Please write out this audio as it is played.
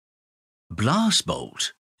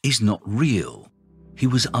Blastbolt is not real. He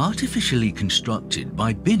was artificially constructed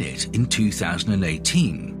by Binet in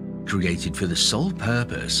 2018, created for the sole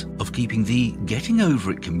purpose of keeping the Getting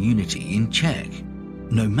Over It community in check,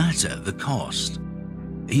 no matter the cost.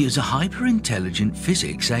 He is a hyper-intelligent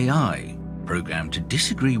physics AI, programmed to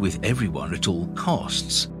disagree with everyone at all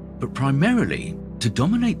costs, but primarily to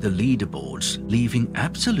dominate the leaderboards, leaving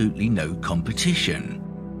absolutely no competition,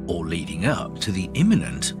 or leading up to the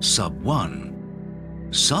imminent Sub 1.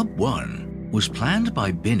 Sub 1 was planned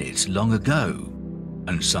by Binet long ago,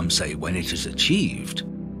 and some say when it is achieved,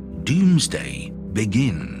 doomsday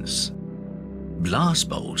begins.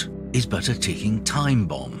 Blastbolt is but a ticking time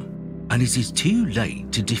bomb, and it is too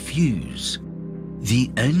late to defuse.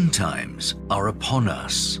 The end times are upon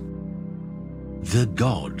us. The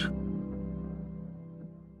God.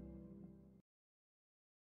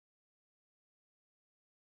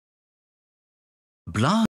 Blast